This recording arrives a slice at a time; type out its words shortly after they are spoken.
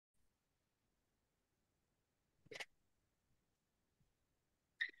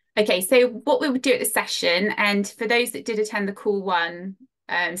Okay, so what we would do at the session, and for those that did attend the call one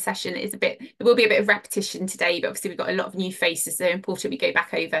session, is it will be a bit of repetition today, but obviously we've got a lot of new faces, so important we go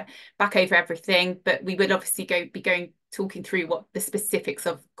back over everything. But we will obviously be going talking through what the specifics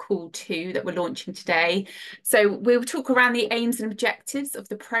of call two that we're launching today. So we'll talk around the aims and objectives of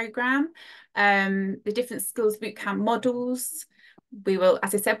the programme, the different skills bootcamp models. We will,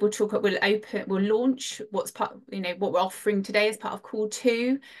 as I said, we'll launch what's part, what we're offering today as part of call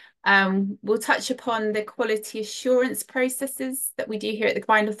two. We'll touch upon the quality assurance processes that we do here at the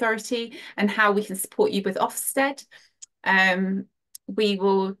Combined Authority and how we can support you with Ofsted. We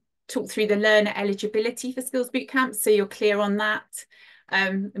will talk through the learner eligibility for skills bootcamps, so you're clear on that.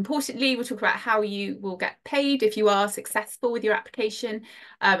 Importantly, we'll talk about how you will get paid if you are successful with your application,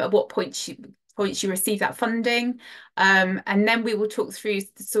 at what points you receive that funding. And then we will talk through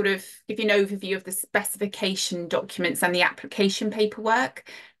give you an overview of the specification documents and the application paperwork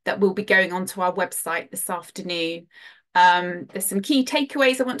that will be going onto our website this afternoon. There's some key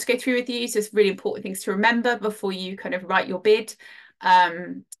takeaways I want to go through with you. So it's really important things to remember before you kind of write your bid.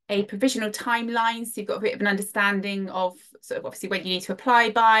 A provisional timeline, so you've got a bit of an understanding of obviously when you need to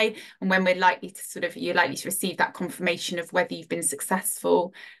apply by and when you're likely to receive that confirmation of whether you've been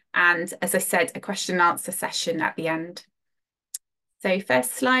successful. And as I said, a question and answer session at the end. So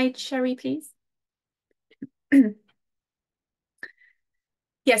first slide, Sherry, please.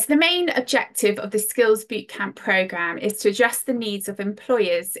 Yes, the main objective of the Skills Bootcamp programme is to address the needs of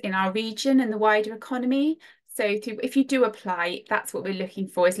employers in our region and the wider economy. So if you do apply, that's what we're looking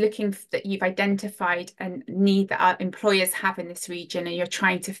for, is looking that you've identified a need that our employers have in this region and you're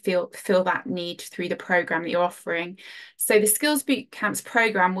trying to fill that need through the programme that you're offering. So the Skills Bootcamps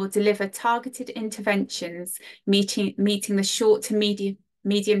programme will deliver targeted interventions meeting the short to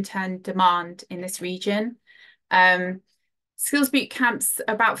medium term demand in this region. Skills Bootcamps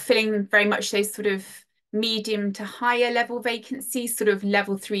are about filling very much those sort of medium to higher level vacancies, sort of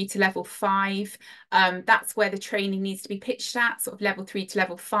level 3 to level 5. That's where the training needs to be pitched at, sort of level 3 to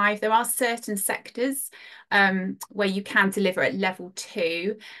level 5. There are certain sectors where you can deliver at level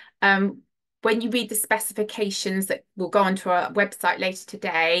 2. When you read the specifications that will go onto our website later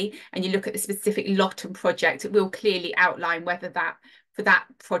today and you look at the specific lot and project, it will clearly outline whether for that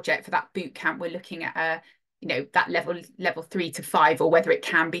project, for that bootcamp, we're looking at that level 3 to 5, or whether it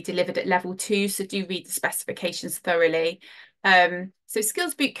can be delivered at level 2. So do read the specifications thoroughly. So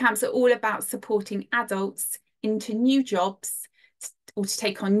skills bootcamps are all about supporting adults into new jobs or to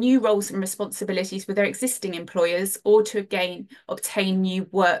take on new roles and responsibilities with their existing employers, or to again obtain new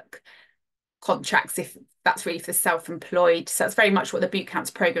work contracts if that's really for self-employed. So that's very much what the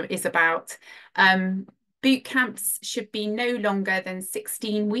bootcamps program is about. Boot camps should be no longer than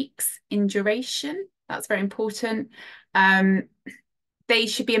 16 weeks in duration. That's very important. They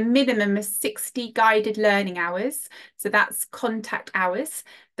should be a minimum of 60 guided learning hours. So that's contact hours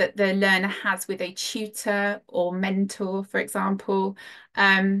that the learner has with a tutor or mentor, for example.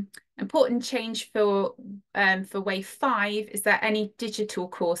 Important change for wave 5 is that any digital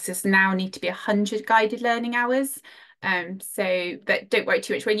courses now need to be 100 guided learning hours. But don't worry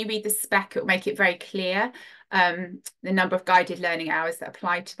too much. When you read the spec, it will make it very clear the number of guided learning hours that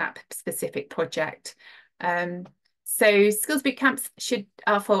apply to that specific project. So skills bootcamps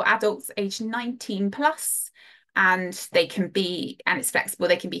are for adults aged 19 plus, and it's flexible.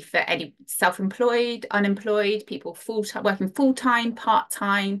 They can be for any self-employed, unemployed, people working full-time,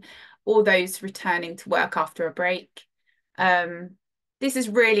 part-time, or those returning to work after a break. This is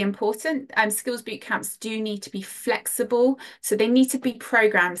really important. Skills bootcamps do need to be flexible. So they need to be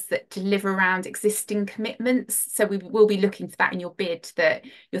programs that deliver around existing commitments. So we will be looking for that in your bid, that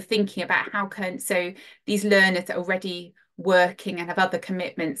you're thinking about so these learners that are already working and have other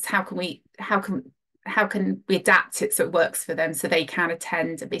commitments, how can we adapt it so it works for them, so they can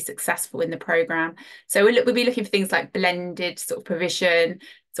attend and be successful in the program. So we'll be looking for things like blended sort of provision,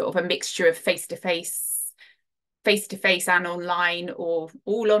 sort of a mixture of face-to-face and online, or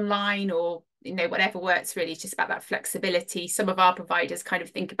all online, or whatever works really. It's just about that flexibility. Some of our providers kind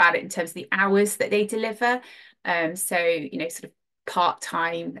of think about it in terms of the hours that they deliver. So sort of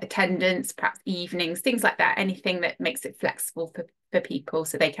part-time attendance, perhaps evenings, things like that, anything that makes it flexible for people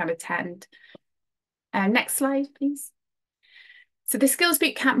so they can attend. Next slide, please. So the Skills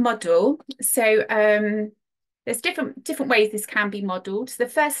Bootcamp model. So there's different ways this can be modelled. So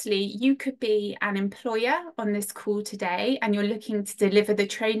firstly, you could be an employer on this call today and you're looking to deliver the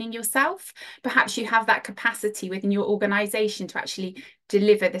training yourself. Perhaps you have that capacity within your organisation to actually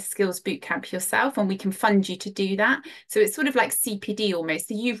deliver the Skills Bootcamp yourself, and we can fund you to do that. So it's sort of like CPD almost.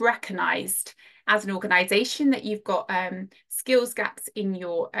 So you've recognised as an organisation that you've got skills gaps in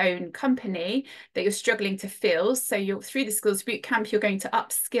your own company that you're struggling to fill. So you're through the skills bootcamp, you're going to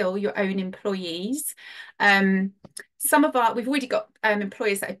upskill your own employees. We've already got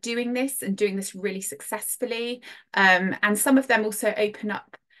employers that are doing this and doing this really successfully. And some of them also open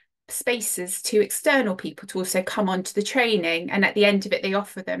up spaces to external people to also come onto the training, and at the end of it they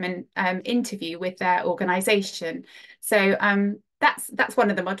offer them an interview with their organisation. So that's one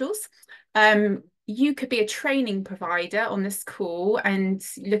of the models. You could be a training provider on this call and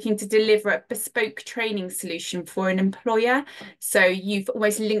looking to deliver a bespoke training solution for an employer. So you've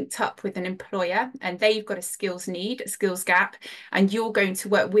almost linked up with an employer and they've got a skills need, a skills gap, and you're going to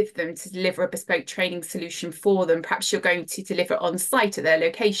work with them to deliver a bespoke training solution for them. Perhaps you're going to deliver it on site at their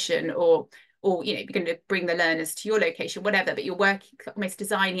location, or you're going to bring the learners to your location, whatever, but you're working, almost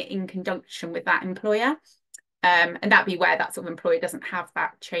designing it in conjunction with that employer. And that'd be where that sort of employer doesn't have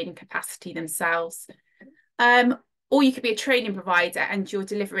that training capacity themselves. Or you could be a training provider and you're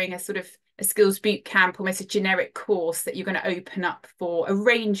delivering a sort of a skills boot camp, almost a generic course that you're going to open up for a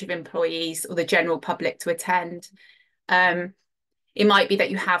range of employees or the general public to attend. It might be that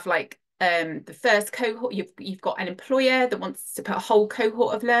you have like the first cohort, you've got an employer that wants to put a whole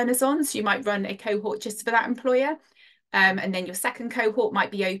cohort of learners on, so you might run a cohort just for that employer. And then your second cohort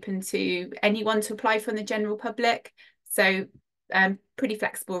might be open to anyone to apply from the general public. So pretty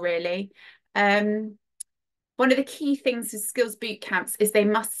flexible, really. One of the key things with skills boot camps is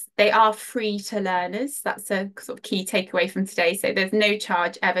they are free to learners. That's a sort of key takeaway from today. So there's no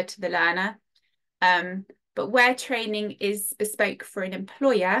charge ever to the learner. But where training is bespoke for an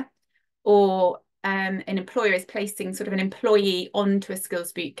employer, or an employer is placing sort of an employee onto a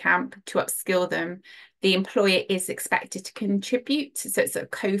skills boot camp to upskill them, the employer is expected to contribute. So it's a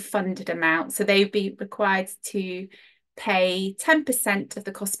co-funded amount. So they'd be required to pay 10% of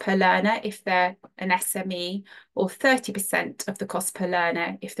the cost per learner if they're an SME, or 30% of the cost per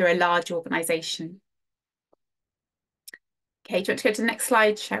learner if they're a large organisation. Okay, do you want to go to the next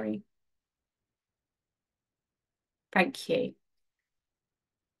slide, Sherry? Thank you.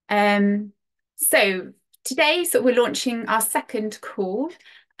 So today, we're launching our second call.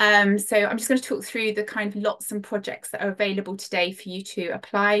 So I'm just going to talk through the kind of lots and projects that are available today for you to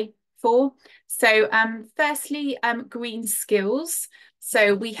apply for. So firstly, green skills.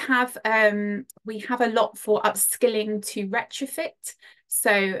 So we have a lot for upskilling to retrofit.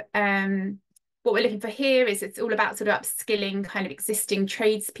 So what we're looking for here is it's all about sort of upskilling kind of existing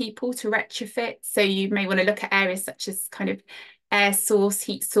tradespeople to retrofit. So you may want to look at areas such as kind of air source,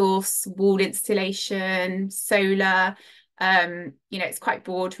 heat source, wall installation, solar. It's quite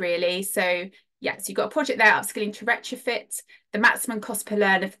broad, really. So yeah, so you've got a project there, upskilling to retrofit. The maximum cost per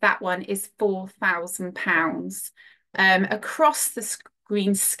learner for that one is £4,000. Across the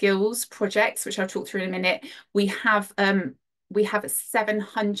green skills projects, which I'll talk through in a minute, we have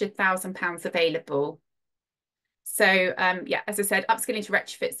 £700,000 available. So yeah, as I said, upskilling to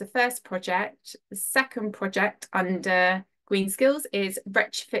retrofit is the first project. The second project under green skills is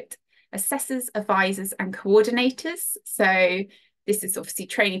retrofit assessors, advisors and coordinators. So this is obviously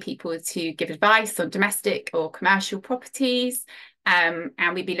training people to give advice on domestic or commercial properties. And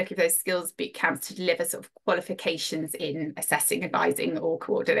we'd be looking for those skills boot camps to deliver sort of qualifications in assessing, advising or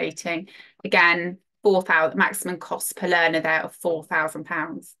coordinating. Again, maximum cost per learner there of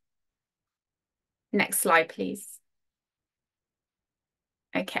 £4,000. Next slide, please.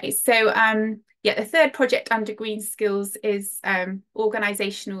 Okay, so yeah, the third project under green skills is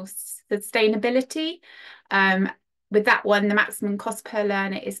organisational sustainability. With that one, the maximum cost per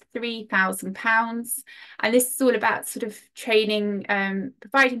learner is £3,000. And this is all about sort of training,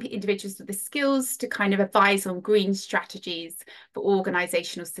 providing individuals with the skills to kind of advise on green strategies for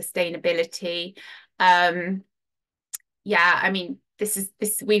organisational sustainability. Yeah, I mean,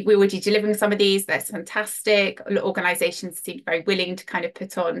 we're already delivering some of these. That's fantastic. Organisations seem very willing to kind of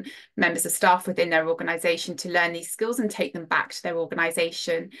put on members of staff within their organisation to learn these skills and take them back to their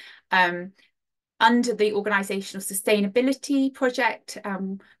organisation. Under the organisational sustainability project,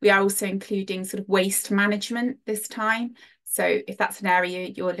 we are also including sort of waste management this time. So if that's an area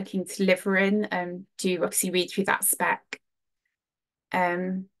you're looking to deliver in, do obviously read through that spec.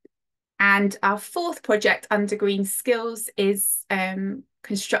 And our fourth project under green skills is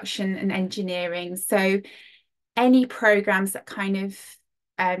construction and engineering. So any programs that kind of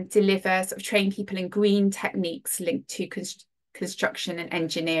deliver, sort of train people in green techniques linked to construction and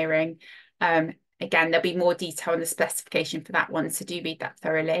engineering. Again, there'll be more detail on the specification for that one, so do read that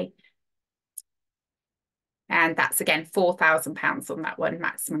thoroughly. And that's, again, £4,000 on that one,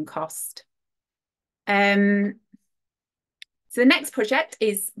 maximum cost. So the next project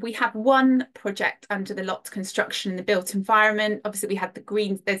is, we have one project under the lot construction in the built environment. Obviously we had the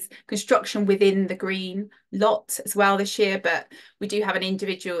green, there's construction within the green lot as well this year, but we do have an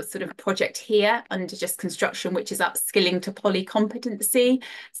individual sort of project here under just construction, which is upskilling to poly competency.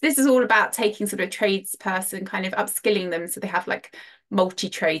 So this is all about taking sort of a tradesperson, kind of upskilling them so they have like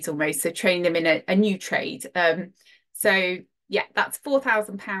multi-trades almost, so training them in a new trade. So yeah, that's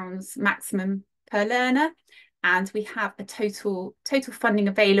 £4,000 maximum per learner. And we have a total funding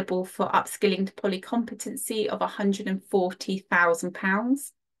available for upskilling to poly competency of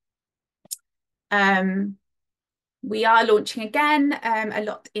 £140,000. We are launching again a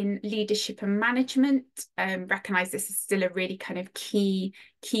lot in leadership and management. Recognise this is still a really kind of key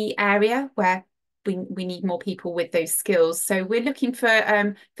area where we need more people with those skills. So we're looking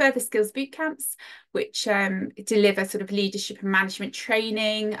for further skills boot camps, which deliver sort of leadership and management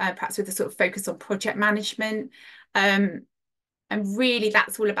training, perhaps with a sort of focus on project management. And really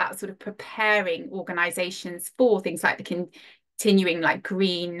that's all about sort of preparing organisations for things like the continuing like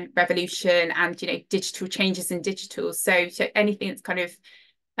green revolution and, you know, digital changes in digital. So anything that's kind of,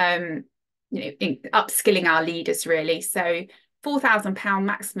 you know, upskilling our leaders really. So £4,000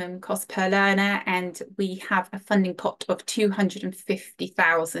 maximum cost per learner, and we have a funding pot of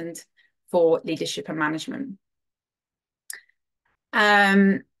 250,000 for leadership and management.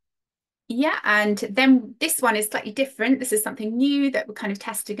 Yeah, and then this one is slightly different. This is something new that we're kind of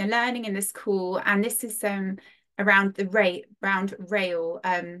testing and learning in this school, and this is around rail.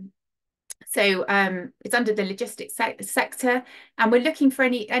 So it's under the logistics sector, and we're looking for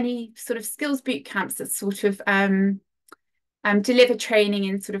any sort of skills boot camps that sort of deliver training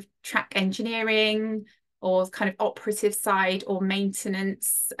in sort of track engineering or kind of operative side or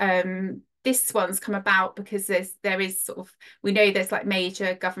maintenance. This one's come about because there is sort of, we know there's like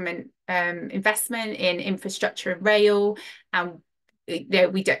major government investment in infrastructure and rail, and you know,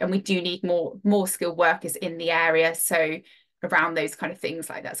 we do need more skilled workers in the area. So around those kind of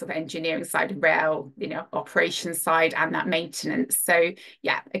things like that sort of engineering side of rail, you know, operations side and that maintenance. So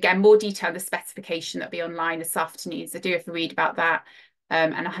yeah, again, more detail in the specification that'll be online this afternoon. So do have to read about that,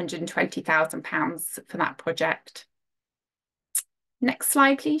 and £120,000 for that project. Next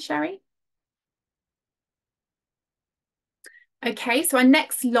slide, please, Sherry. Okay, so our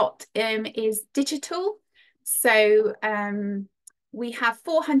next lot is digital. So we have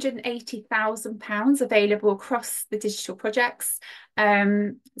 £480,000 available across the digital projects.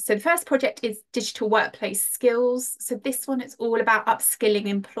 So the first project is digital workplace skills. So this one is all about upskilling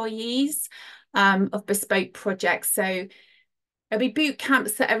employees of bespoke projects. So there'll be boot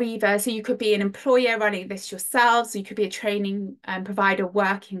camps that are either, so you could be an employer running this yourselves, so you could be a training provider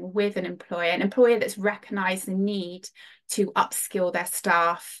working with an employer that's recognised the need to upskill their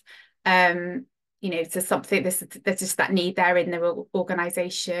staff. You know, so something, there's just that need there in their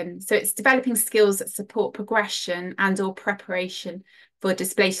organisation. So it's developing skills that support progression and or preparation for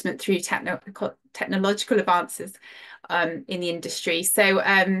displacement through technological advances in the industry. So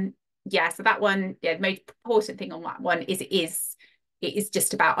yeah, so that one, yeah, the most important thing on that one is it is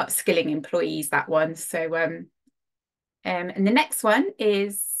just about upskilling employees, that one. So and the next one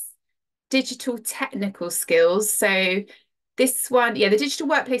is digital technical skills. So this one, yeah, the digital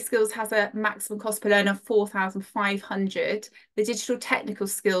workplace skills has a maximum cost per learner of 4,500. The digital technical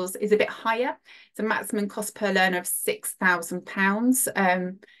skills is a bit higher. It's a maximum cost per learner of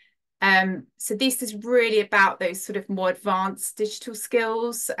 £6,000. So this is really about those sort of more advanced digital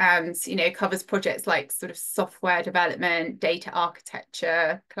skills, and, you know, covers projects like sort of software development, data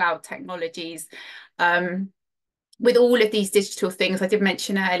architecture, cloud technologies. With all of these digital things, I did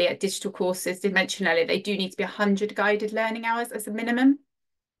mention earlier, digital courses, they do need to be 100 guided learning hours as a minimum.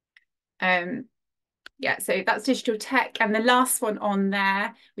 Yeah, so that's digital tech. And the last one on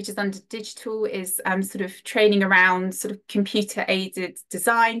there, which is under digital, is sort of training around sort of computer aided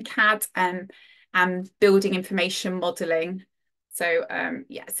design, CAD, and building information modeling. So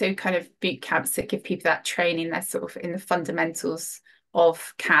yeah, so kind of boot camps that give people that training. They're sort of in the fundamentals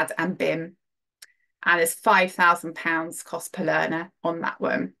of CAD and BIM. And there's £5,000 cost per learner on that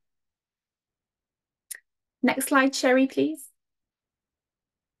one. Next slide, Sherry, please.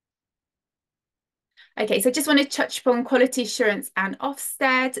 Okay, so I just want to touch upon quality assurance and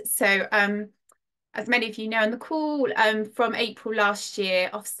Ofsted. So as many of you know on the call, from April last year,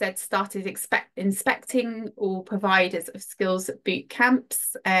 Ofsted started inspecting all providers of skills boot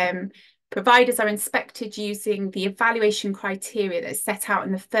camps. Providers are inspected using the evaluation criteria that is set out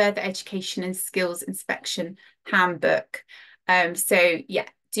in the Further Education and Skills Inspection Handbook. So yeah,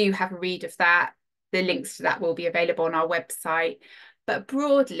 do have a read of that. The links to that will be available on our website. But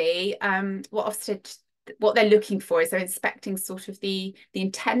broadly, what Ofsted what they're looking for is they're inspecting sort of the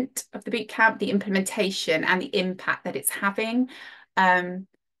intent of the bootcamp, the implementation, and the impact that it's having.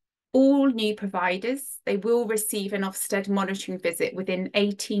 All new providers, they will receive an Ofsted monitoring visit within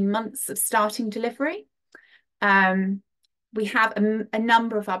 18 months of starting delivery. We have a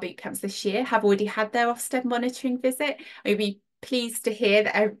number of our bootcamps this year have already had their Ofsted monitoring visit. We'd be pleased to hear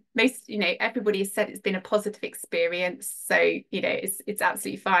that everybody has said it's been a positive experience. So, it's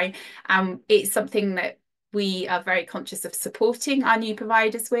absolutely fine. It's something that we are very conscious of supporting our new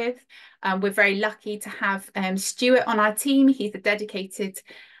providers with. We're very lucky to have Stuart on our team. He's a dedicated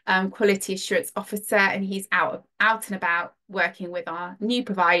quality assurance officer, and he's out and about working with our new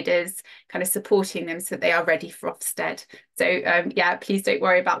providers, kind of supporting them so that they are ready for Ofsted. So yeah, please don't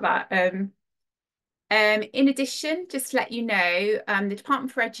worry about that. In addition, just to let you know, the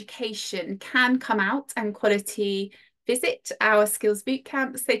Department for Education can come out and quality visit our skills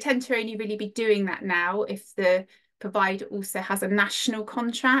bootcamps. They tend to only really be doing that now if the provider also has a national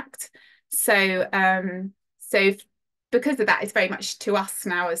contract. So because of that, it's very much to us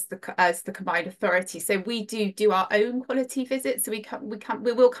now as the combined authority. So we do our own quality visits. So we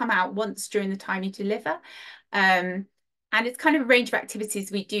will come out once during the time you deliver. And it's kind of a range of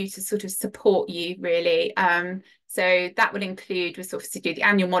activities we do to sort of support you, really. So that will include, we'll sort of do the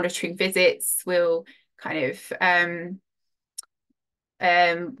annual monitoring visits. We'll kind of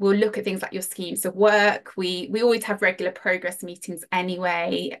we'll look at things like your schemes of work. We always have regular progress meetings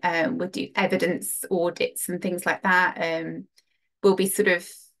anyway. We'll do evidence audits and things like that.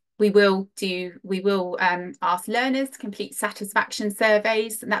 We will ask learners to complete satisfaction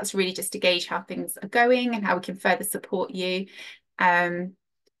surveys, and that's really just to gauge how things are going and how we can further support you. And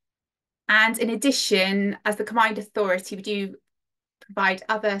in addition, as the combined authority, we do provide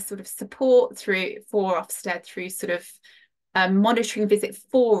other sort of support for Ofsted through sort of monitoring visit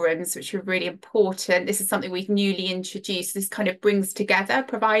forums, which are really important. This is something we've newly introduced. This kind of brings together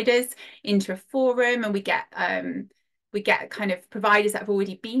providers into a forum, and we get kind of providers that have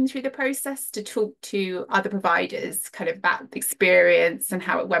already been through the process to talk to other providers kind of about the experience and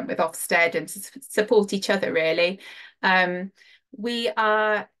how it went with Ofsted, and to support each other, really.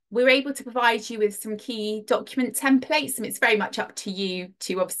 We're able to provide you with some key document templates, and it's very much up to you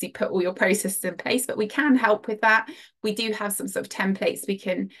to obviously put all your processes in place, but we can help with that. We do have some sort of templates we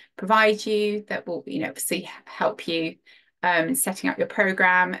can provide you that will, obviously help you in setting up your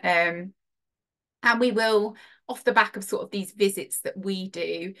program. And we will, off the back of sort of these visits that we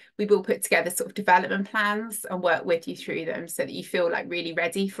do, we will put together sort of development plans and work with you through them so that you feel like really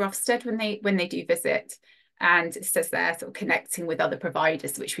ready for Ofsted when they do visit. And it says there, sort of connecting with other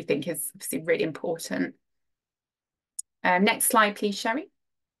providers, which we think is obviously really important. Next slide, please, Sherry.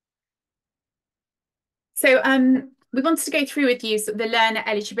 So we wanted to go through with you sort of the learner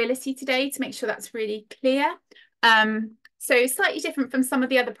eligibility today to make sure that's really clear. So slightly different from some of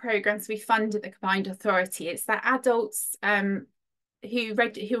the other programmes we fund at the Combined Authority, it's that adults who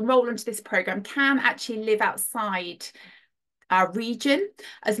enrol into this programme can actually live outside our region,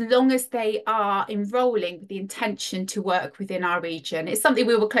 as long as they are enrolling with the intention to work within our region. It's something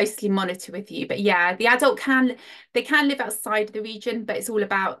we will closely monitor with you. But yeah, the adult can live outside the region, but it's all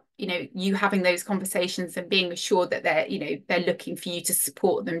about, you having those conversations and being assured that they're looking for you to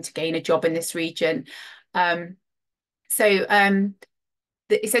support them to gain a job in this region. It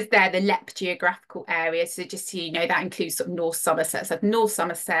says there the LEP geographical area. So just so you know, that includes sort of North Somerset. So North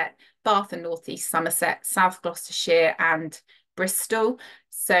Somerset, Bath and North East Somerset, South Gloucestershire and Bristol.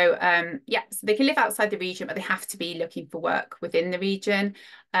 So so they can live outside the region, but they have to be looking for work within the region.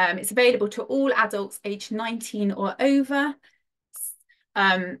 It's available to all adults aged 19 or over.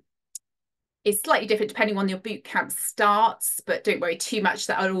 It's slightly different depending on your bootcamp starts, but don't worry too much.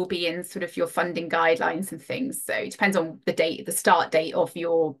 That'll all be in sort of your funding guidelines and things. So it depends on the start date of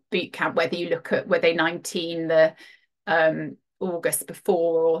your bootcamp, whether you look at, were they 19 the August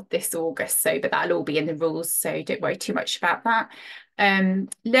before or this August. But that'll all be in the rules. So don't worry too much about that.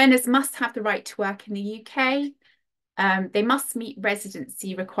 Learners must have the right to work in the UK. They must meet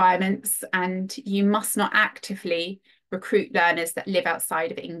residency requirements, and you must not actively recruit learners that live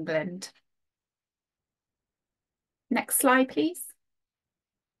outside of England. Next slide, please.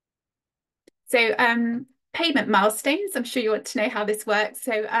 So payment milestones, I'm sure you want to know how this works.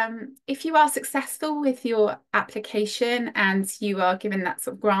 So if you are successful with your application and you are given that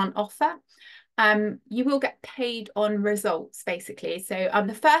sort of grant offer, you will get paid on results, basically. So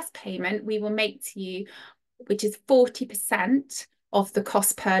the first payment we will make to you, which is 40% of the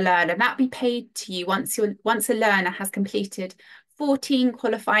cost per learner, that will be paid to you once a learner has completed 14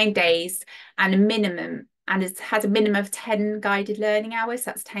 qualifying days and has a minimum of 10 guided learning hours.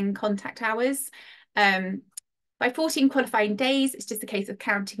 That's 10 contact hours. By 14 qualifying days, it's just a case of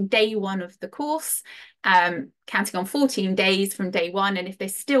counting day one of the course, counting on 14 days from day one. And if they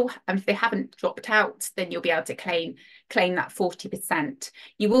still, if they haven't dropped out, then you'll be able to claim that 40%.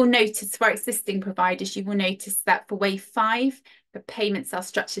 You will notice for existing providers, you will notice that for wave 5, the payments are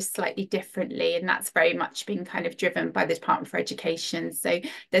structured slightly differently. And that's very much been kind of driven by the Department for Education. So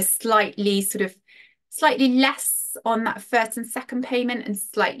there's slightly less on that first and second payment and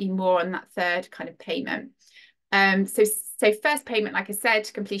slightly more on that third kind of payment. So first payment, like I said,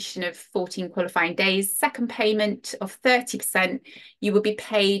 completion of 14 qualifying days. Second payment of 30%, you will be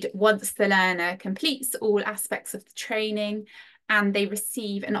paid once the learner completes all aspects of the training and they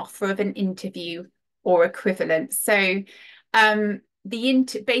receive an offer of an interview or equivalent. So when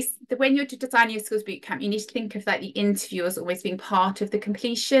you're designing your skills bootcamp, you need to think of like the interview as always being part of the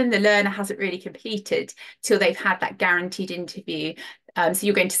completion. The learner hasn't really completed till they've had that guaranteed interview. So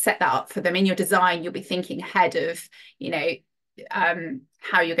you're going to set that up for them in your design. You'll be thinking ahead of,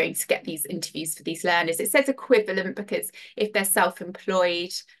 how you're going to get these interviews for these learners. It says equivalent because if they're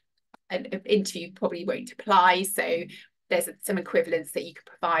self-employed, an interview probably won't apply. So there's some equivalents that you could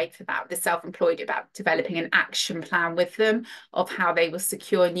provide for that. The self-employed, about developing an action plan with them of how they will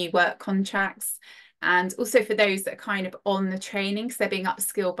secure new work contracts. And also for those that are kind of on the training, so they're being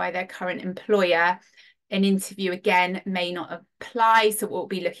upskilled by their current employer, an interview again may not apply. So what we'll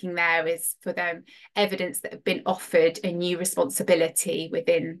be looking there is for them evidence that have been offered a new responsibility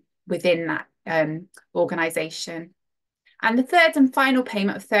within that organisation. And the third and final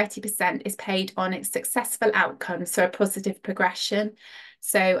payment of 30% is paid on its successful outcome, so a positive progression.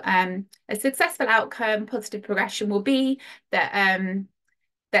 So a successful outcome, positive progression will be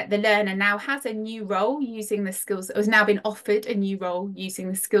that the learner now has a new role using the skills, has now been offered a new role using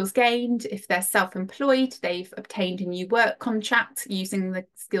the skills gained. If they're self-employed, they've obtained a new work contract using the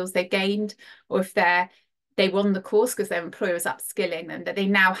skills they gained, or if they won the course because their employer is upskilling them, that they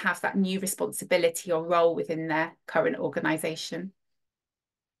now have that new responsibility or role within their current organisation.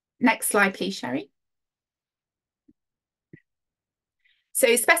 Next slide, please, Sherry.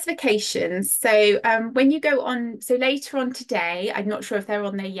 So specifications. So when you go on, so later on today, I'm not sure if they're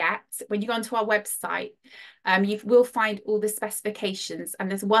on there yet. When you go onto our website, you will find all the specifications, and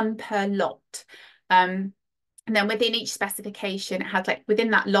there's one per lot. And then within each specification, it has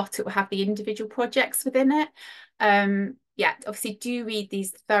within that lot, it will have the individual projects within it. Yeah, obviously do read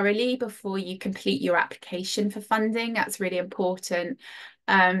these thoroughly before you complete your application for funding. That's really important.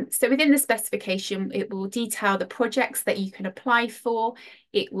 So within the specification, it will detail the projects that you can apply for.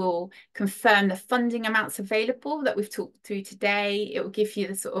 It will confirm the funding amounts available that we've talked through today. It will give you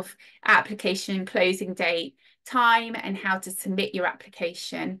the sort of application and closing date, time, and how to submit your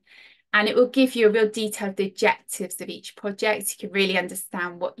application. And it will give you a real detail of the objectives of each project. You can really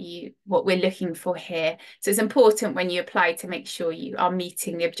understand what we're looking for here. So it's important when you apply to make sure you are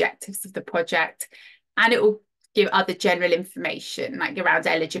meeting the objectives of the project. And it will give other general information like around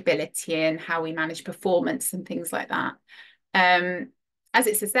eligibility and how we manage performance and things like that. As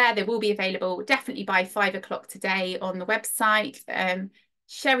it says there, they will be available definitely by 5 o'clock today on the website.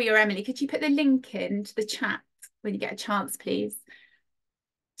 Sherry or Emily, could you put the link into the chat when you get a chance, please?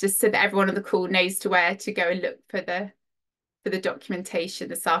 Just so that everyone on the call knows to where to go and look for the documentation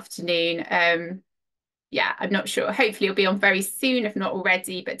this afternoon. Yeah, I'm not sure. Hopefully it'll be on very soon, if not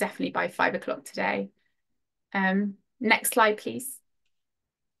already, but definitely by 5 o'clock today. Next slide, please.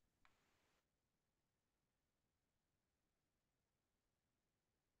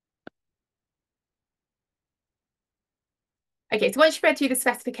 Okay, so once you've read through the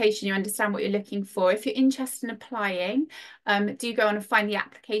specification, you understand what you're looking for. If you're interested in applying, do go on and find the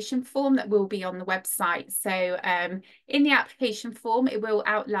application form that will be on the website. So in the application form, it will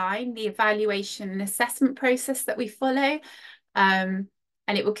outline the evaluation and assessment process that we follow.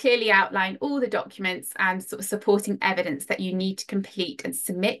 And it will clearly outline all the documents and sort of supporting evidence that you need to complete and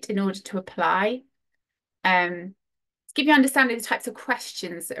submit in order to apply. To give you an understanding of the types of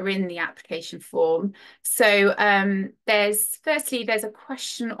questions that are in the application form. So there's a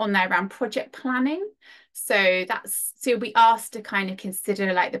question on there around project planning. So you'll be asked to kind of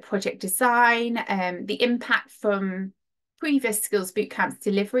consider like the project design, the impact from previous skills bootcamps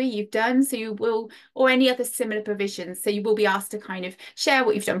delivery you've done. So you will, or any other similar provisions. So you will be asked to kind of share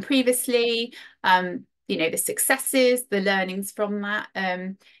what you've done previously, the successes, the learnings from that.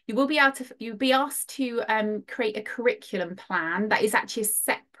 You'll be asked to create a curriculum plan that is actually a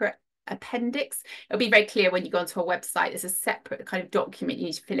separate appendix. It'll be very clear when you go onto our website, there's a separate kind of document you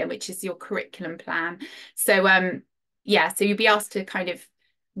need to fill in, which is your curriculum plan. So so you'll be asked to kind of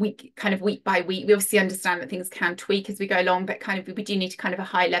week by week. We obviously understand that things can tweak as we go along, but kind of we do need to kind of a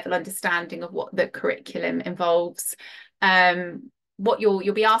high level understanding of what the curriculum involves. What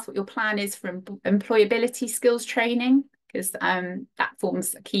you'll be asked what your plan is for employability skills training, because that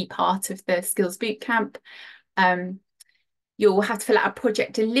forms a key part of the skills bootcamp. You'll have to fill out a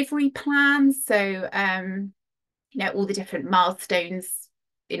project delivery plan, so all the different milestones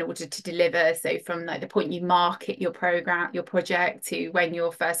in order to deliver. So from like the point you market your program, your project, to when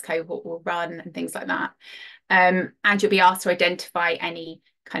your first cohort will run and things like that. And you'll be asked to identify any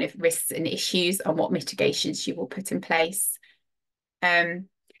kind of risks and issues and what mitigations you will put in place.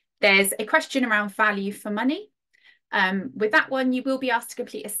 There's a question around value for money. With that one, you will be asked to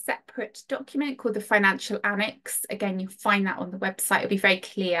complete a separate document called the financial annex. Again, you'll find that on the website. It'll be very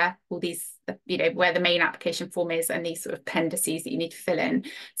clear, all these, where the main application form is and these sort of appendices that you need to fill in.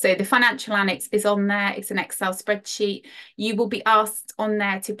 So the financial annex is on there. It's an Excel spreadsheet. You will be asked on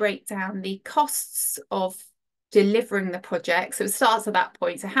there to break down the costs of delivering the project. So it starts at that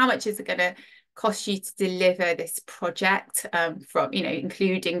point. So how much is it going to cost you to deliver this project, from,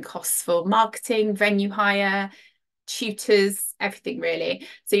 including costs for marketing, venue hire, tutors, everything really.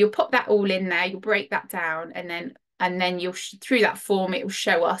 So you'll pop that all in there, you'll break that down, and then you'll through that form it will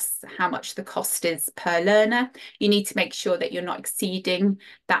show us how much the cost is per learner. You need to make sure that you're not exceeding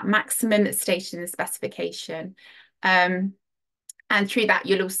that maximum that's stated in the specification, and through that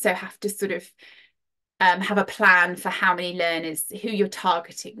you'll also have to sort of have a plan for how many learners, who you're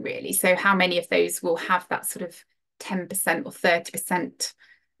targeting really. So how many of those will have that sort of 10% or 30%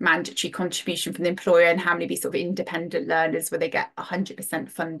 mandatory contribution from the employer, and how many be sort of independent learners where they get 100%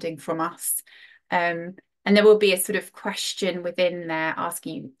 funding from us. And there will be a sort of question within there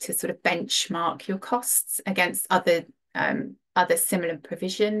asking you to sort of benchmark your costs against other similar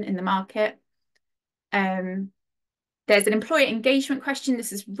provision in the market. There's an employer engagement question.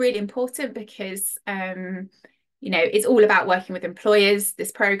 This is really important because it's all about working with employers,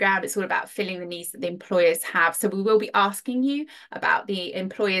 this program. It's all about filling the needs that the employers have. So we will be asking you about the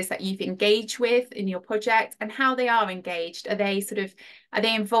employers that you've engaged with in your project and how they are engaged. Are they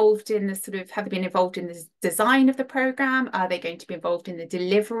involved in have they been involved in the design of the program? Are they going to be involved in the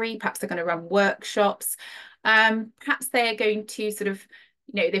delivery? Perhaps they're going to run workshops. Perhaps they are going to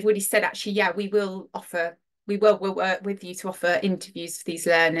they've already said, actually, yeah, we'll work with you to offer interviews for these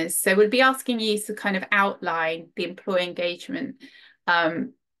learners. So we'll be asking you to kind of outline the employee engagement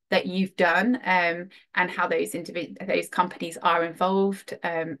that you've done, and how those companies are involved.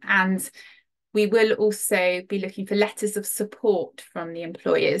 And we will also be looking for letters of support from the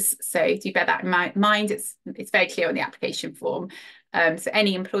employers. So do bear that in mind. It's very clear on the application form. So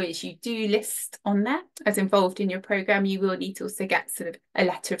any employers you do list on there as involved in your programme, you will need to also get sort of a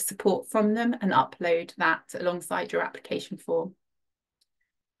letter of support from them and upload that alongside your application form.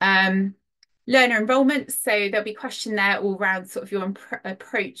 Learner enrolment. So there'll be a question there all around sort of your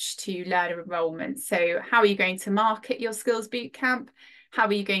approach to learner enrolment. So how are you going to market your skills bootcamp? How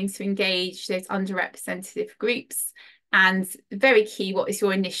are you going to engage those underrepresented groups? And very key, what is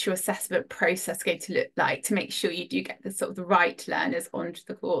your initial assessment process going to look like to make sure you do get the right learners onto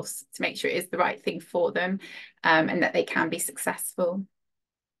the course, to make sure it is the right thing for them, and that they can be successful.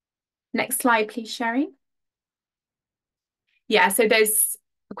 Next slide, please, Sherry. Yeah, so there's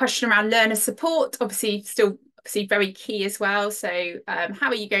a question around learner support, obviously very key as well. So how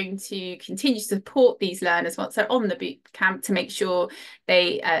are you going to continue to support these learners once they're on the bootcamp to make sure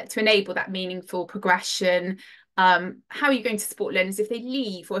to enable that meaningful progression? How are you going to support learners if they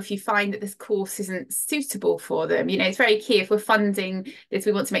leave, or if you find that this course isn't suitable for them? It's very key. If we're funding this,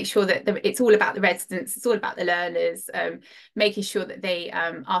 we want to make sure that it's all about the residents, it's all about the learners, making sure that they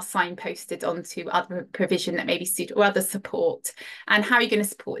are signposted onto other provision that may be suitable, or other support. And how are you going to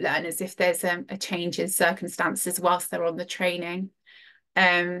support learners if there's a change in circumstances whilst they're on the training?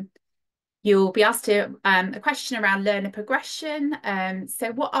 You'll be asked a question around learner progression.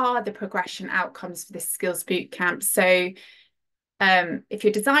 So what are the progression outcomes for this skills bootcamp? So if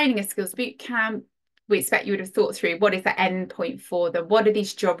you're designing a skills bootcamp, we expect you would have thought through what is the end point for them? What are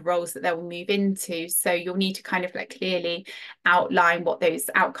these job roles that they will move into? So you'll need to kind of clearly outline what those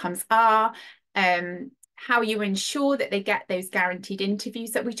outcomes are. How you ensure that they get those guaranteed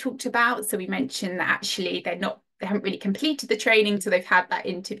interviews that we talked about. So we mentioned that actually they haven't really completed the training till they've had that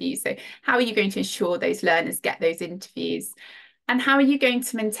interview. So how are you going to ensure those learners get those interviews? And how are you going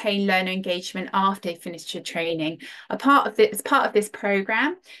to maintain learner engagement after they finish your training? As part of this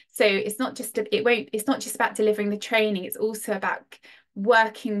program, so it's not just about delivering the training, it's also about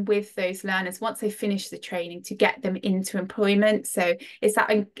working with those learners once they finish the training to get them into employment. So it's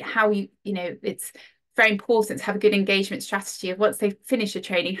that how it's very important to have a good engagement strategy of once they finish the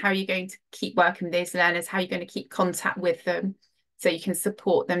training, how are you going to keep working with those learners? How are you going to keep contact with them? So you can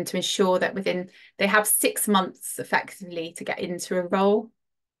support them to ensure that they have 6 months effectively to get into a role.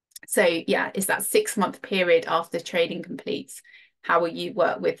 So yeah, it's that 6-month period after training completes. How will you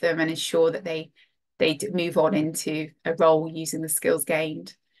work with them and ensure that they move on into a role using the skills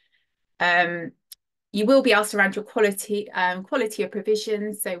gained? You will be asked around your quality of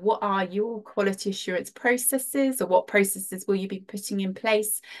provision. So what are your quality assurance processes, or what processes will you be putting in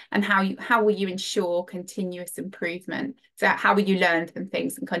place, and how will you ensure continuous improvement? So how will you learn from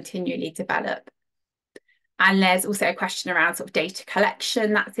things and continually develop? And there's also a question around sort of data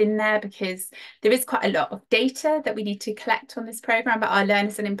collection that's in there, because there is quite a lot of data that we need to collect on this programme about our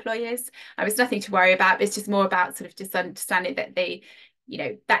learners and employers. It's nothing to worry about. It's just more about sort of just understanding that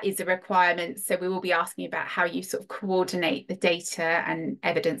that is a requirement. So we will be asking about how you sort of coordinate the data and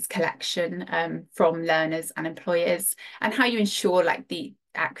evidence collection from learners and employers, and how you ensure like the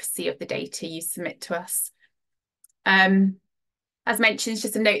accuracy of the data you submit to us. As mentioned,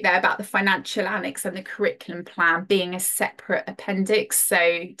 just a note there about the financial annex and the curriculum plan being a separate appendix,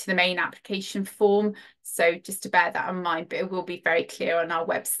 so to the main application form. So just to bear that in mind, but it will be very clear on our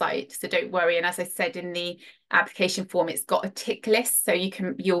website. So don't worry. And as I said in the application form, it's got a tick list, so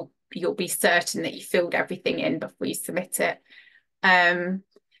you'll be certain that you filled everything in before you submit it.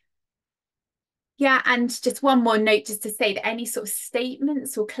 Yeah, and just one more note just to say that any sort of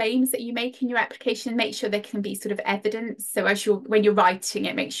statements or claims that you make in your application, make sure there can be sort of evidence. So when you're writing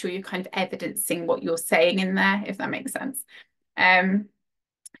it, make sure you're kind of evidencing what you're saying in there, if that makes sense.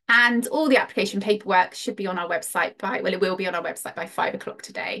 And all the application paperwork should be on our website it will be on our website by 5 o'clock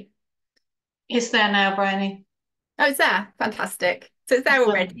today. It's there now, Bryony. Oh, it's there. Fantastic. So it's there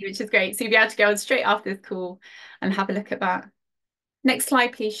already, which is great. So you'll be able to go on straight after this call and have a look at that. Next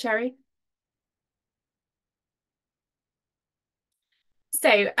slide, please, Sherry. So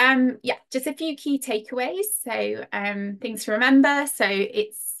yeah, just a few key takeaways. So things to remember. So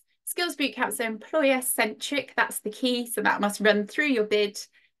it's skills bootcamps are employer centric. That's the key. So that must run through your bid,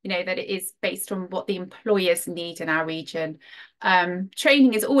 that it is based on what the employers need in our region.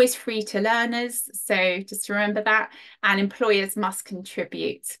 Training is always free to learners. So just remember that. And employers must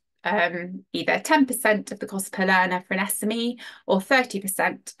contribute either 10% of the cost per learner for an SME, or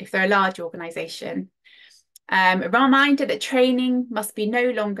 30% if they're a large organisation. A reminder that training must be no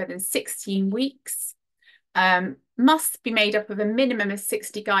longer than 16 weeks, must be made up of a minimum of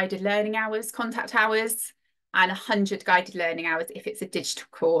 60 guided learning hours, contact hours, and 100 guided learning hours if it's a digital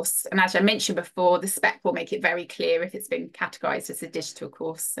course. And as I mentioned before, the spec will make it very clear if it's been categorised as a digital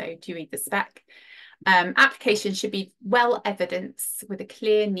course, so do read the spec. Application should be well evidenced with a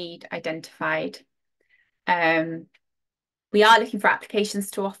clear need identified. We are looking for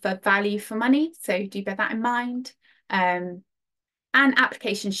applications to offer value for money, so do bear that in mind. And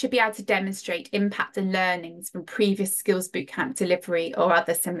applications should be able to demonstrate impact and learnings from previous skills bootcamp delivery or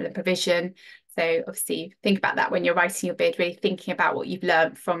other similar provision. So obviously think about that when you're writing your bid, really thinking about what you've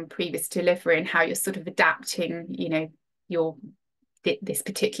learned from previous delivery and how you're sort of adapting, this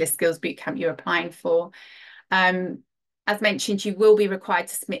particular skills bootcamp you're applying for. As mentioned, you will be required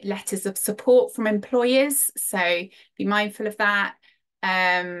to submit letters of support from employers, so be mindful of that.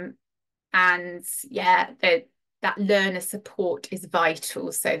 And yeah, that learner support is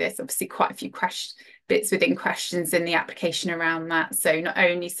vital. So there's obviously quite a few bits within questions in the application around that. So not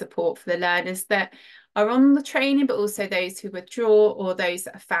only support for the learners that are on the training, but also those who withdraw, or those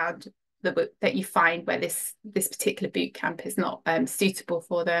that have found that you find where this particular bootcamp is not suitable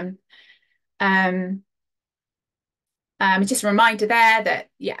for them. Just a reminder there that,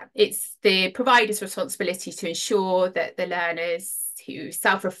 yeah, it's the provider's responsibility to ensure that the learners who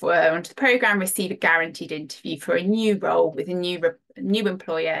self-refer onto the programme receive a guaranteed interview for a new role with a new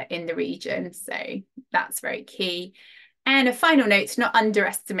employer in the region. So that's very key. And a final note, to not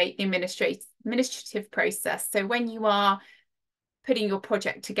underestimate the administrative process. So when you are putting your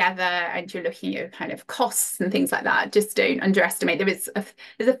project together and you're looking at kind of costs and things like that, just don't underestimate. There's a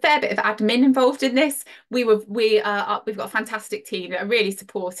fair bit of admin involved in this. We've got a fantastic team that are really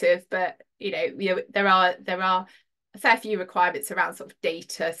supportive, but there are a fair few requirements around sort of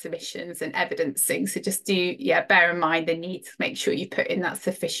data submissions and evidencing. So just bear in mind the need to make sure you put in that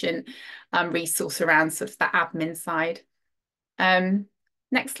sufficient resource around sort of that admin side.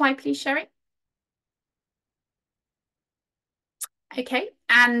 Next slide, please, Sherry. Okay,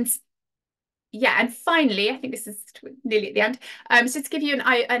 and yeah, and finally, I think this is nearly at the end. So to give you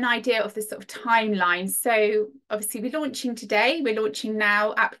an idea of the sort of timeline. So obviously we're launching today. We're launching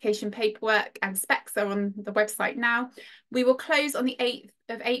now. Application paperwork and specs are on the website now. We will close on the 8th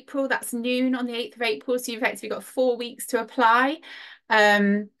of April. That's noon on the 8th of April. So you've actually got 4 weeks to apply.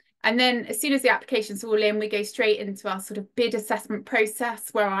 And then as soon as the application's all in, we go straight into our sort of bid assessment process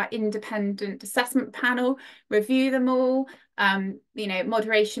where our independent assessment panel review them all.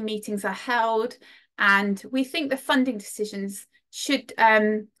 Moderation meetings are held, and we think the funding decisions should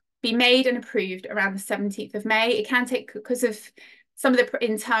be made and approved around the 17th of May. It can take, because of some of the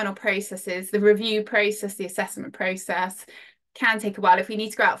internal processes, the review process, the assessment process can take a while. If we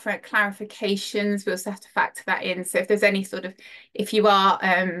need to go out for clarifications, we'll also have to factor that in. So if there's any sort of, if you are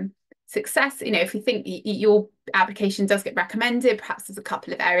success, if we think your application does get recommended, perhaps there's a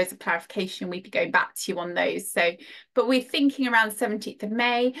couple of areas of clarification, we'd be going back to you on those. So, but we're thinking around the 17th of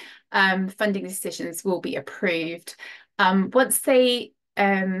May, funding decisions will be approved. Once we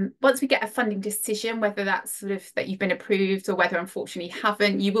get a funding decision, whether that's sort of that you've been approved or whether unfortunately you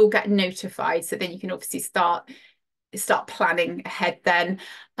haven't, you will get notified. So then you can obviously start planning ahead then.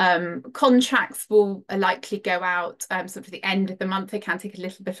 Contracts will likely go out sort of the end of the month. They can take a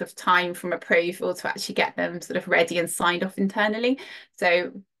little bit of time from approval to actually get them sort of ready and signed off internally.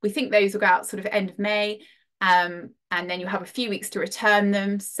 So we think those will go out sort of end of May. And then you have a few weeks to return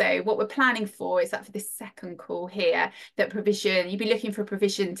them. So what we're planning for is that for this second call here, that provision, you'd be looking for a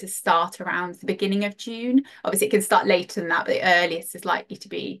provision to start around the beginning of June. Obviously, it can start later than that, but the earliest is likely to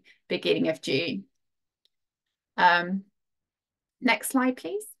be beginning of June. Next slide,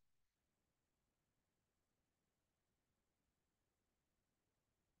 please.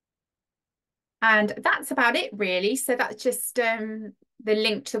 And that's about it, really. So that's just the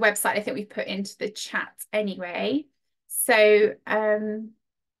link to the website I think we've put into the chat anyway. So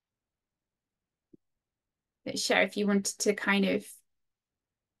let's share if you wanted to kind of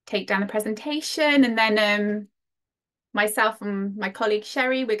take down the presentation, and then myself and my colleague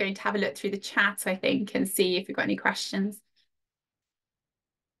Sherry, we're going to have a look through the chat, I think, and see if we've got any questions.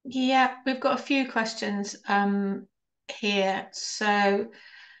 Yeah, we've got a few questions here. So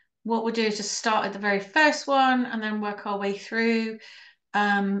what we'll do is just start at the very first one and then work our way through.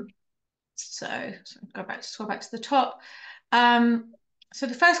 So go back to the top. So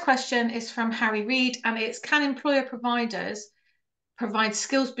the first question is from Harry Reid, and it's, can employer providers provide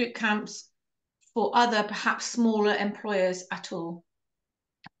skills boot camps for other, perhaps smaller employers at all?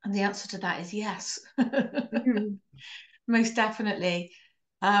 And the answer to that is yes. Most definitely.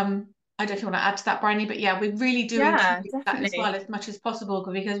 I don't know if you want to add to that, Bryony, but yeah, we really do Yeah, encourage that as well definitely. as much as possible,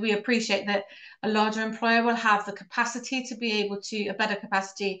 because we appreciate that a larger employer will have the capacity to be able to, a better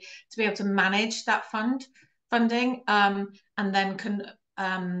capacity to be able to manage that funding, and then can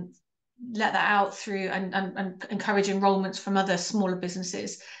let that out through and encourage enrolments from other smaller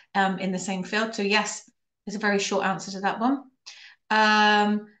businesses in the same field. So yes, is a very short answer to that one.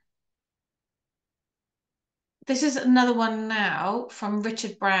 This is another one now from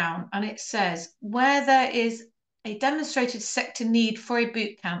Richard Brown, and it says, where there is a demonstrated sector need for a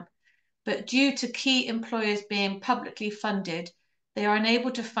boot camp, but due to key employers being publicly funded, they are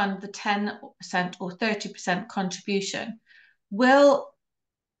unable to fund the 10% or 30% contribution. Will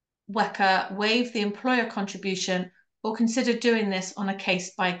WECA waive the employer contribution or consider doing this on a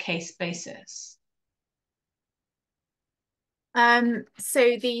case-by-case basis?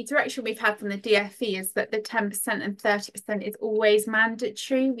 So the direction we've had from the DfE is that the 10% and 30% is always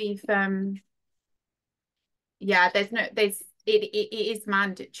mandatory. It is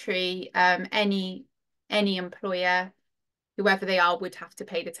mandatory. Any employer, whoever they are, would have to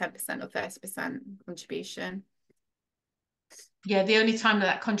pay the 10% or 30% contribution. Yeah, the only time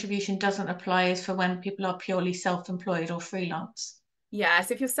that contribution doesn't apply is for when people are purely self-employed or freelance. Yeah,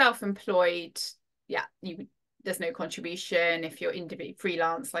 so if you're self-employed, yeah, there's no contribution. If you're individual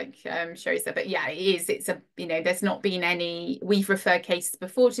freelance, like Sherry said, but yeah, there's not been any, we've referred cases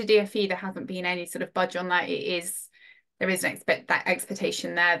before to DfE, there haven't been any sort of budge on that. There is that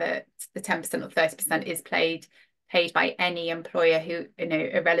expectation there that the 10% or 30% is paid by any employer who,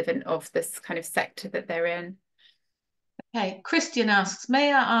 irrelevant of this kind of sector that they're in. Okay, Christian asks,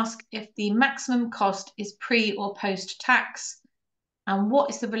 may I ask if the maximum cost is pre or post tax? And what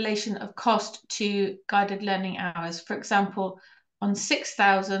is the relation of cost to guided learning hours? For example, on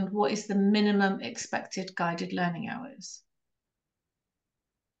 6,000, what is the minimum expected guided learning hours?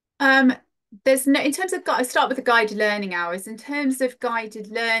 There's no, in terms of, I start with the guided learning hours. In terms of guided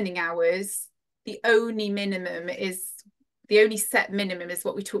learning hours, the only set minimum is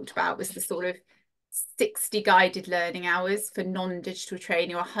what we talked about, was the sort of 60 guided learning hours for non-digital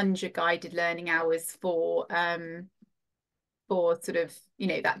training, or 100 guided learning hours for sort of, you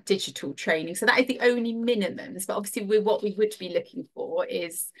know, that digital training. So that is the only minimums. But obviously, what we would be looking for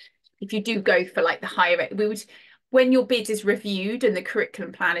is, if you do go for like the higher, we would, when your bid is reviewed and the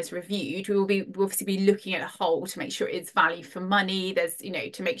curriculum plan is reviewed, we'll obviously be looking at a whole to make sure it's value for money. There's, you know,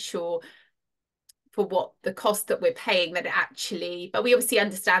 to make sure for what the cost that we're paying, that it actually, but we obviously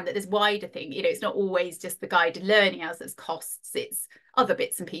understand that there's wider thing, you know, it's not always just the guided learning hours that's costs, it's other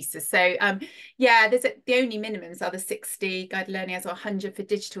bits and pieces. So yeah, the only minimums are the 60 guided learning hours or 100 for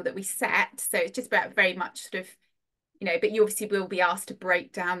digital that we set. So it's just about very much sort of, you know, but you obviously will be asked to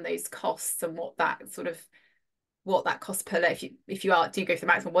break down those costs and what that cost per if you do go for the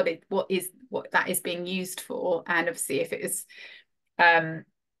maximum, what that is being used for. And obviously if it is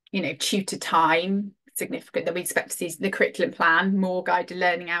you know, tutor time significant, then we expect to see the curriculum plan, more guided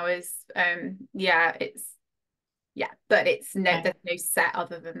learning hours. Yeah, but it's no, Okay. there's no set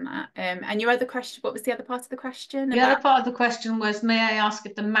other than that. And your other question, what was the other part of the question The about? other part of the question was, may I ask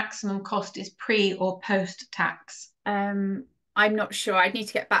if the maximum cost is pre or post tax? I'm not sure. I need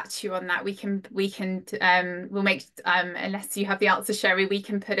to get back to you on that. We'll make unless you have the answer, Sherry,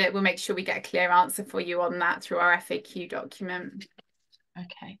 we'll make sure we get a clear answer for you on that through our FAQ document.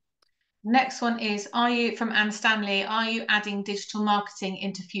 Okay. Next one is, from Anne Stanley, are you adding digital marketing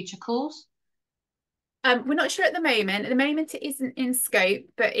into future calls? We're not sure at the moment. At the moment, it isn't in scope,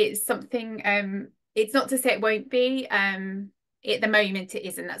 but it's something. It's not to say it won't be. At the moment, it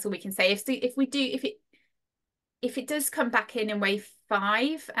isn't. That's all we can say. If it does come back in wave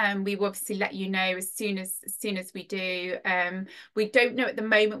 5, we will obviously let you know as soon as we do. We don't know at the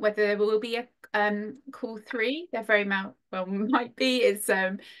moment whether there will be a call 3. There very well might be.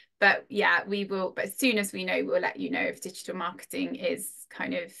 But yeah, we will. But as soon as we know, we'll let you know if digital marketing is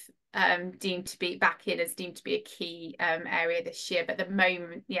kind of deemed to be a key area this year. But at the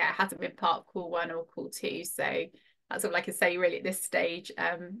moment, yeah, it hasn't been part of call 1 or call 2. So that's all I can say really at this stage.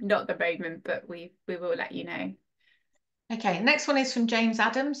 Not at the moment, but we will let you know. Okay, next one is from James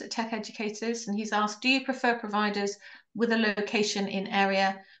Adams at Tech Educators, and he's asked, do you prefer providers with a location in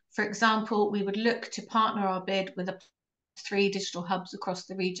area? For example, we would look to partner our bid with 3 digital hubs across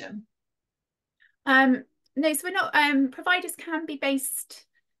the region. No, so we're not, providers they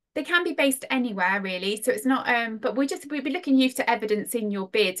can be based anywhere really. So it's not, but we'll be looking you to evidence in your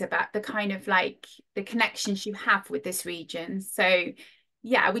bid about the kind of like the connections you have with this region. So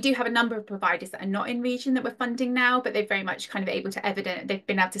yeah, we do have a number of providers that are not in region that we're funding now, but they're very much kind of able to they've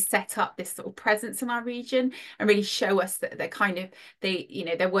been able to set up this sort of presence in our region and really show us that they're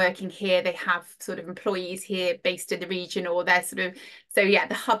working here, they have sort of employees here based in the region, or they're sort of, so yeah,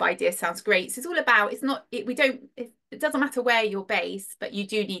 the hub idea sounds great. So it's all about, it doesn't matter where you're based, but you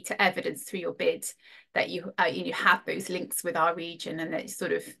do need to evidence through your bid that you have those links with our region, and that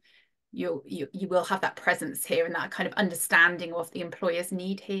sort of you will have that presence here and that kind of understanding of the employer's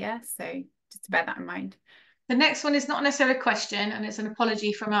need here. So just to bear that in mind. The next one is not necessarily a question, and it's an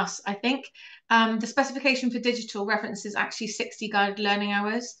apology from us, I think. The specification for digital references actually 60 guided learning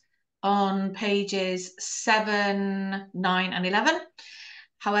hours on pages 7, 9, and 11.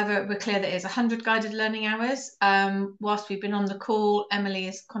 However, we're clear that it is 100 guided learning hours. Whilst we've been on the call, Emily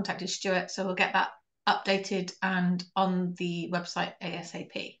has contacted Stuart, so we'll get that updated and on the website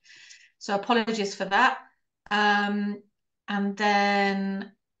ASAP. So apologies for that. And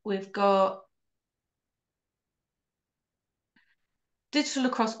then we've got digital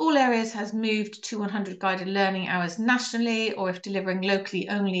across all areas has moved to 100 guided learning hours nationally, or if delivering locally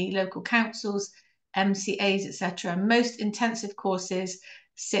only, local councils, MCAs, etc. Most intensive courses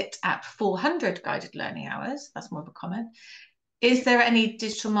sit at 400 guided learning hours. That's more of a comment. Is there any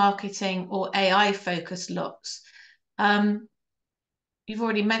digital marketing or AI focused lots? You've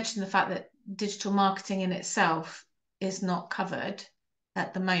already mentioned the fact that digital marketing in itself is not covered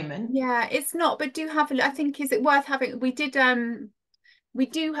at the moment. Yeah, it's not, but do have I think, is it worth having? We do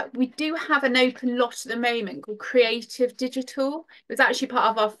have an open lot at the moment called Creative Digital. It was actually part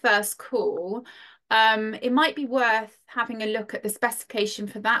of our first call. It might be worth having a look at the specification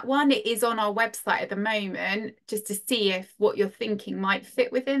for that one. It is on our website at the moment, just to see if what you're thinking might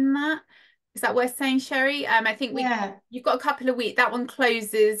fit within that. Is that worth saying, Sherry? I think Yeah, you've got a couple of weeks. That one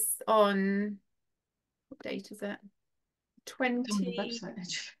closes on, what date is it? it's on the 20, website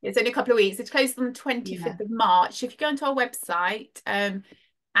actually. it's only a couple of weeks. It's closed on the Yeah. 25th of March. If you go onto our website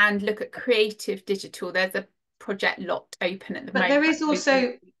and look at Creative Digital, there's a project lot open at the But moment.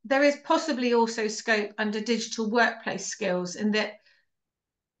 there is possibly also scope under digital workplace skills, in that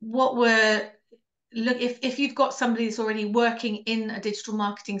what we're look, if you've got somebody that's already working in a digital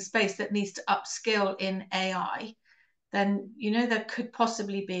marketing space that needs to upskill in AI, then there could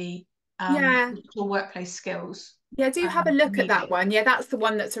possibly be Yeah. digital workplace skills Yeah, do have a look at that needed. one. Yeah, that's the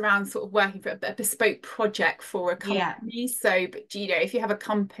one that's around sort of working for a bespoke project for a Yeah, company. So, but if you have a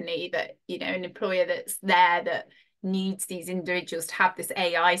company that, an employer that's there that needs these individuals to have this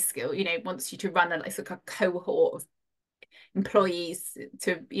AI skill, wants you to run like a cohort of employees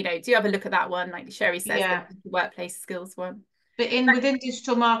to, do have a look at that one, like Sherry says, the yeah. workplace skills one. But within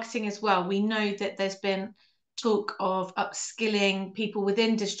digital marketing as well, we know that there's been talk of upskilling people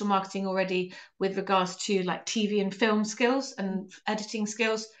within digital marketing already with regards to like TV and film skills and editing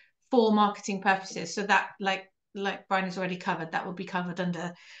skills for marketing purposes. So that, like Brian has already covered, that will be covered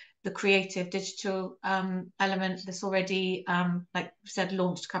under the creative digital element that's already, like I said,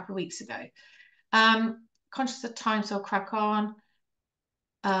 launched a couple of weeks ago. Conscious of time, so I'll crack on.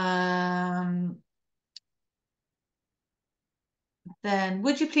 Then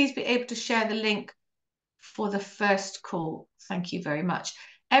would you please be able to share the link for the first call? Thank you very much.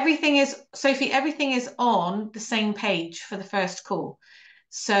 Everything is, Sophie, everything is on the same page for the first call.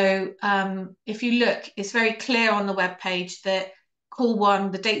 So if you look, it's very clear on the web page that call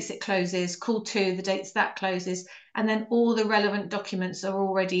one, the dates it closes, call two, the dates that closes, and then all the relevant documents are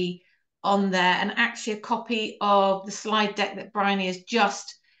already on there. And actually a copy of the slide deck that Bryony has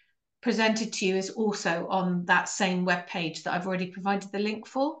just presented to you is also on that same web page that I've already provided the link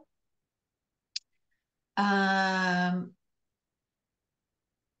for.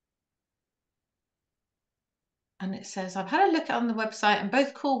 And it says, I've had a look on the website and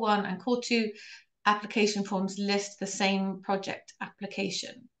both call one and call two application forms list the same project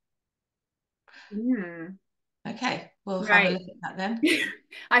application. Hmm. Okay, we'll have a Right. look at that then.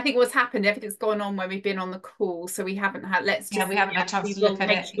 I think what's happened, everything's gone on where we've been on the call, so we haven't had, Yeah, we haven't had a chance we to will look at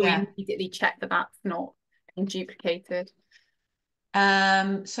make it. sure we Yeah. immediately check that that's not been duplicated.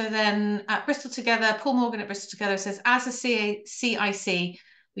 So then at Bristol Together, Paul Morgan at Bristol Together says, as a CIC,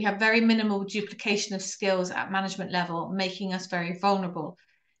 we have very minimal duplication of skills at management level, making us very vulnerable.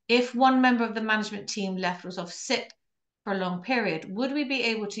 If one member of the management team left was off sick for a long period, would we be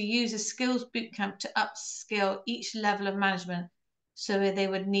able to use a skills bootcamp to upskill each level of management so they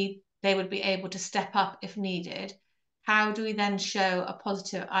would be able to step up if needed? How do we then show a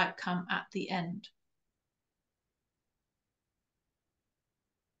positive outcome at the end?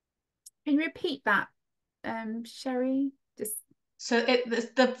 Can you repeat that, Sherry? Just So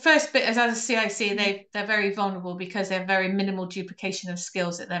the first bit is, as a CIC, they're very vulnerable because they have very minimal duplication of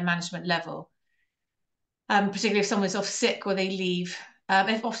skills at their management level. Particularly if someone's off sick or they leave,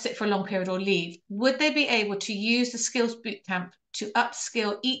 if off sick for a long period or leave, would they be able to use the skills bootcamp to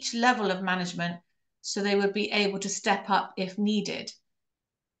upskill each level of management so they would be able to step up if needed?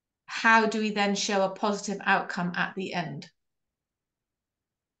 How do we then show a positive outcome at the end?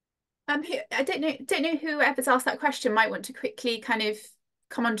 I don't know whoever's asked that question might want to quickly kind of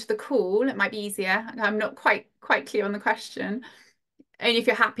come onto the call. It might be easier. I'm not quite clear on the question. Only if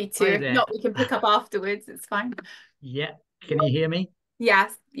you're happy to. Hi If there. not, we can pick up afterwards. It's fine. Yeah, can you hear me?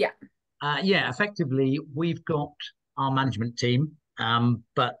 Yes, yeah. Yeah, effectively, we've got our management team,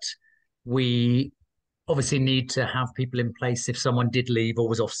 but we obviously need to have people in place if someone did leave or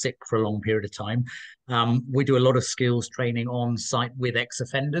was off sick for a long period of time. We do a lot of skills training on site with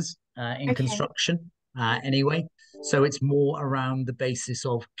ex-offenders in Okay. construction anyway. So it's more around the basis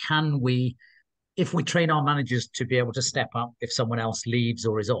of can we if we train our managers to be able to step up if someone else leaves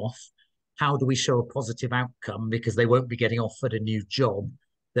or is off, how do we show a positive outcome? Because they won't be getting offered a new job.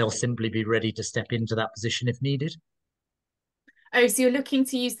 They'll simply be ready to step into that position if needed. Oh, so you're looking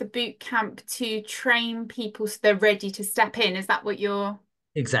to use the boot camp to train people so they're ready to step in. Is that what you're?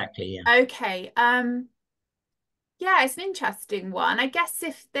 Exactly, yeah. Okay. Yeah, it's an interesting one. I guess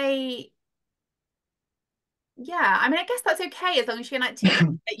if they, yeah, I mean, I guess that's okay as long as you're like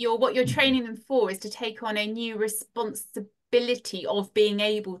teaching that what you're training them for is to take on a new responsibility of being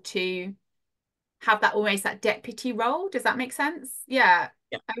able to have that almost that deputy role. Does that make sense? Yeah,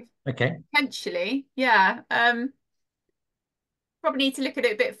 Yeah. Okay. potentially. Yeah. Probably need to look at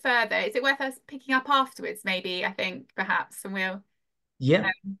it a bit further. Is it worth us picking up afterwards, maybe, I think, perhaps, and we'll Yeah.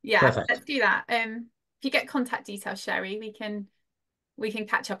 yeah, Perfect. let's do that. If you get contact details, Sherry, we can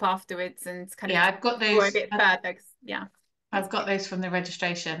catch up afterwards and kind of Yeah, I've got explore a those. bit further. Yeah, I've that's got great. those from the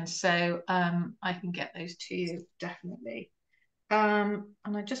registration, so I can get those to you definitely. And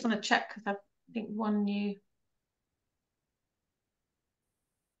I just want to check because I think one new.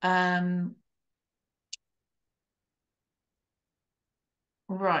 Um,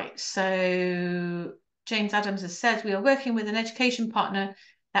 right, so James Adams has said we are working with an education partner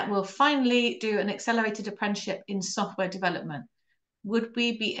that will finally do an accelerated apprenticeship in software development. Would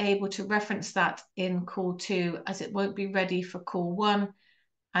we be able to reference that in call 2, as it won't be ready for call 1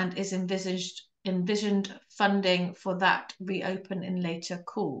 and is envisioned funding for that reopen in later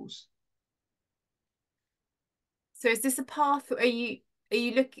calls? So is this a path? Were you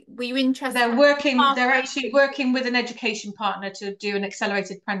interested They're pathway actually working with an education partner to do an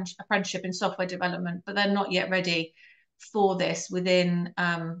accelerated apprenticeship in software development, but they're not yet ready for this within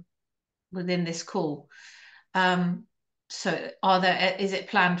this call. So is it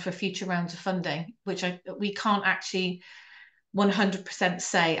planned for future rounds of funding, which we can't actually 100%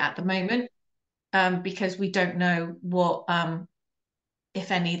 say at the moment, because we don't know what, if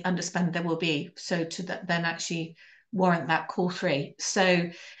any, underspend there will be. So to then actually warrant that call 3. So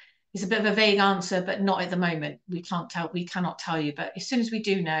it's a bit of a vague answer, but not at the moment. We cannot tell you. But as soon as we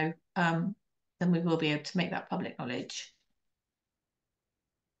do know, then we will be able to make that public knowledge.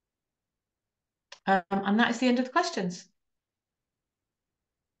 And that is the end of the questions.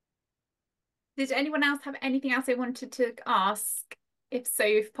 Did anyone else have anything else they wanted to ask? If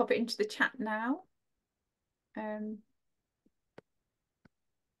so, pop it into the chat now.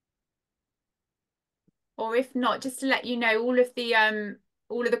 Or if not, just to let you know, all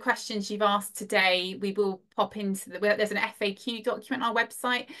of the questions you've asked today, we will pop into there's an FAQ document on our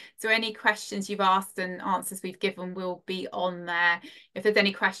website. So any questions you've asked and answers we've given will be on there. If there's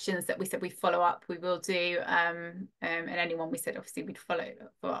any questions that we said we follow up, we will do. And anyone we said obviously we'd follow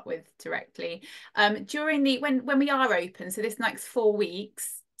up with directly. During when we are open, so this next 4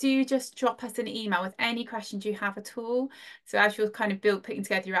 weeks, do just drop us an email with any questions you have at all. So as you're kind of putting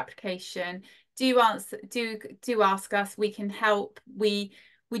together your application, do ask us. We can help. We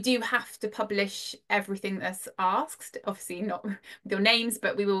do have to publish everything that's asked, obviously not with your names,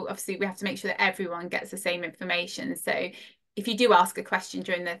 but we have to make sure that everyone gets the same information. So if you do ask a question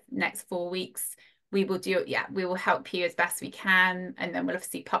during the next 4 weeks, we will help you as best we can, and then we'll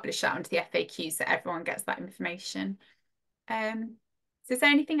obviously publish that onto the FAQ so everyone gets that information. So is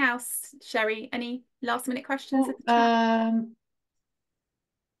there anything else, Sherry? Any last minute questions?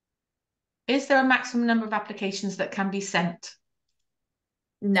 Is there a maximum number of applications that can be sent?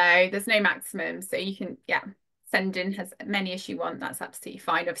 No, there's no maximum. So you can, send in as many as you want. That's absolutely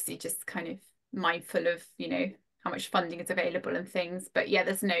fine. Obviously, just kind of mindful of, how much funding is available and things. But yeah,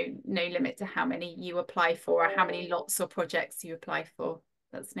 there's no limit to how many you apply for or how many lots or projects you apply for.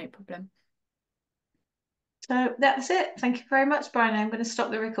 That's no problem. So that's it. Thank you very much, Brian. I'm going to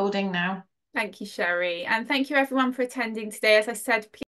stop the recording now. Thank you, Sherry. And thank you everyone for attending today. As I said, please